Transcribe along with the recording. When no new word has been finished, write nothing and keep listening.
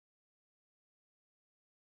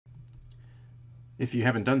If you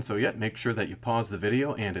haven't done so yet, make sure that you pause the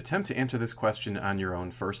video and attempt to answer this question on your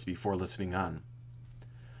own first before listening on.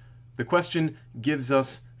 The question gives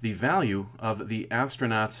us the value of the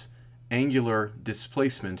astronaut's angular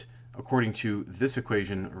displacement according to this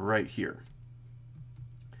equation right here.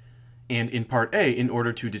 And in part A, in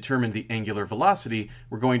order to determine the angular velocity,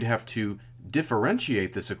 we're going to have to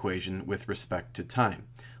differentiate this equation with respect to time.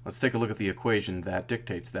 Let's take a look at the equation that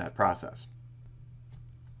dictates that process.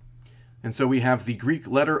 And so we have the Greek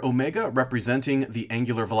letter omega representing the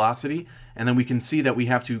angular velocity, and then we can see that we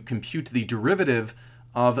have to compute the derivative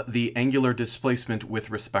of the angular displacement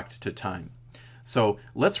with respect to time. So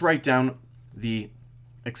let's write down the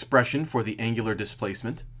expression for the angular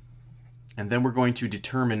displacement, and then we're going to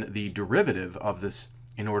determine the derivative of this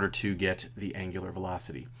in order to get the angular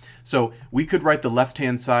velocity. So we could write the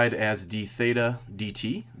left-hand side as d theta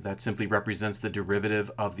dt. That simply represents the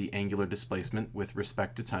derivative of the angular displacement with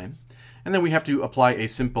respect to time. And then we have to apply a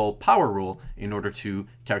simple power rule in order to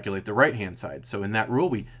calculate the right-hand side. So in that rule,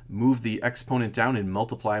 we move the exponent down and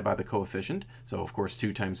multiply by the coefficient. So of course,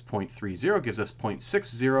 2 times 0.30 gives us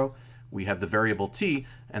 0.60. We have the variable t,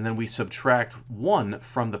 and then we subtract 1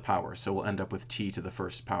 from the power. So we'll end up with t to the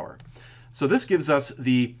first power. So this gives us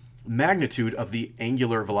the magnitude of the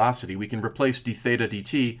angular velocity. We can replace d theta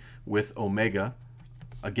dt with omega,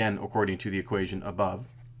 again, according to the equation above.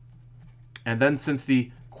 And then since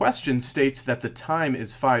the question states that the time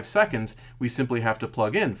is 5 seconds, we simply have to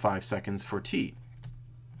plug in 5 seconds for t.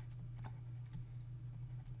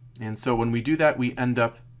 And so when we do that, we end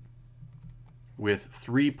up with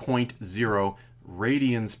 3.0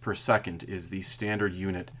 radians per second is the standard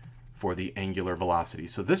unit for the angular velocity.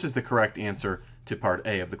 So this is the correct answer to part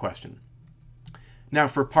A of the question. Now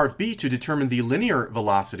for part B, to determine the linear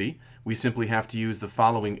velocity, we simply have to use the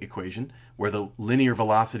following equation, where the linear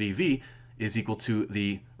velocity v is equal to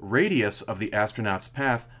the radius of the astronaut's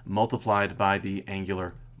path multiplied by the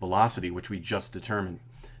angular velocity, which we just determined.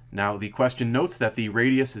 Now the question notes that the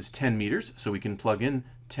radius is 10 meters, so we can plug in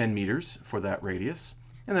 10 meters for that radius.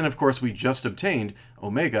 And then of course we just obtained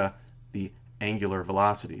omega, the angular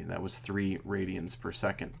velocity. That was 3 radians per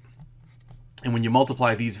second. And when you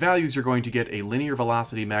multiply these values, you're going to get a linear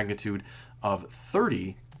velocity magnitude of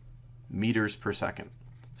 30 meters per second.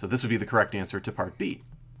 So this would be the correct answer to part B.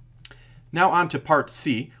 Now on to part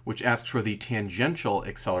C, which asks for the tangential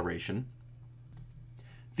acceleration.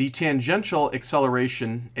 The tangential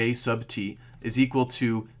acceleration, a sub t, is equal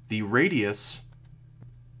to the radius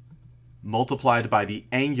multiplied by the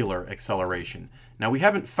angular acceleration. Now we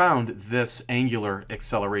haven't found this angular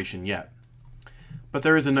acceleration yet, but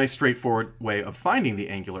there is a nice straightforward way of finding the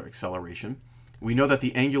angular acceleration. We know that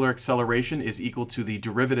the angular acceleration is equal to the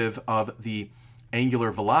derivative of the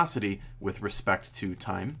angular velocity with respect to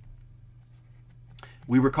time.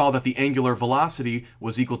 We recall that the angular velocity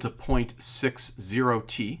was equal to 0.60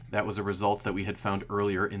 t. That was a result that we had found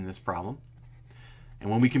earlier in this problem.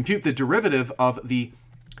 And when we compute the derivative of the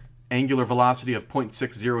angular velocity of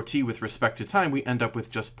 0.60 t with respect to time, we end up with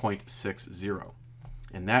just 0.60.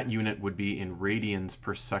 And that unit would be in radians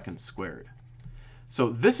per second squared. So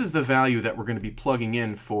this is the value that we're going to be plugging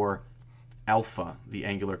in for alpha, the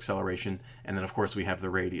angular acceleration, and then of course we have the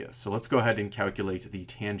radius. So let's go ahead and calculate the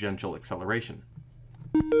tangential acceleration.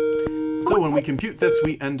 So when we compute this,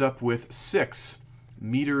 we end up with 6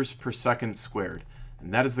 meters per second squared.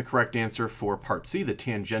 And that is the correct answer for part C, the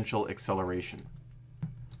tangential acceleration.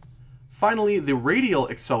 Finally, the radial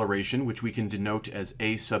acceleration, which we can denote as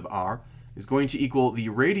a sub r, is going to equal the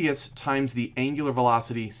radius times the angular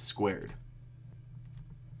velocity squared.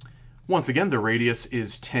 Once again, the radius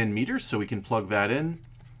is 10 meters, so we can plug that in.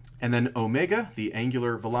 And then omega, the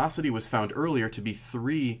angular velocity, was found earlier to be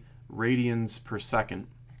 3 radians per second.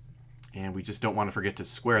 And we just don't want to forget to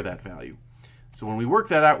square that value. So when we work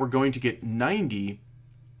that out, we're going to get 90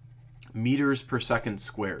 meters per second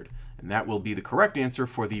squared. And that will be the correct answer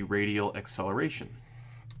for the radial acceleration.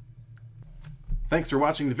 Thanks for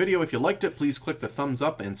watching the video. If you liked it, please click the thumbs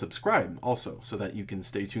up and subscribe also so that you can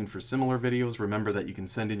stay tuned for similar videos. Remember that you can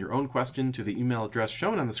send in your own question to the email address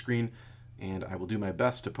shown on the screen, and I will do my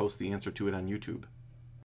best to post the answer to it on YouTube.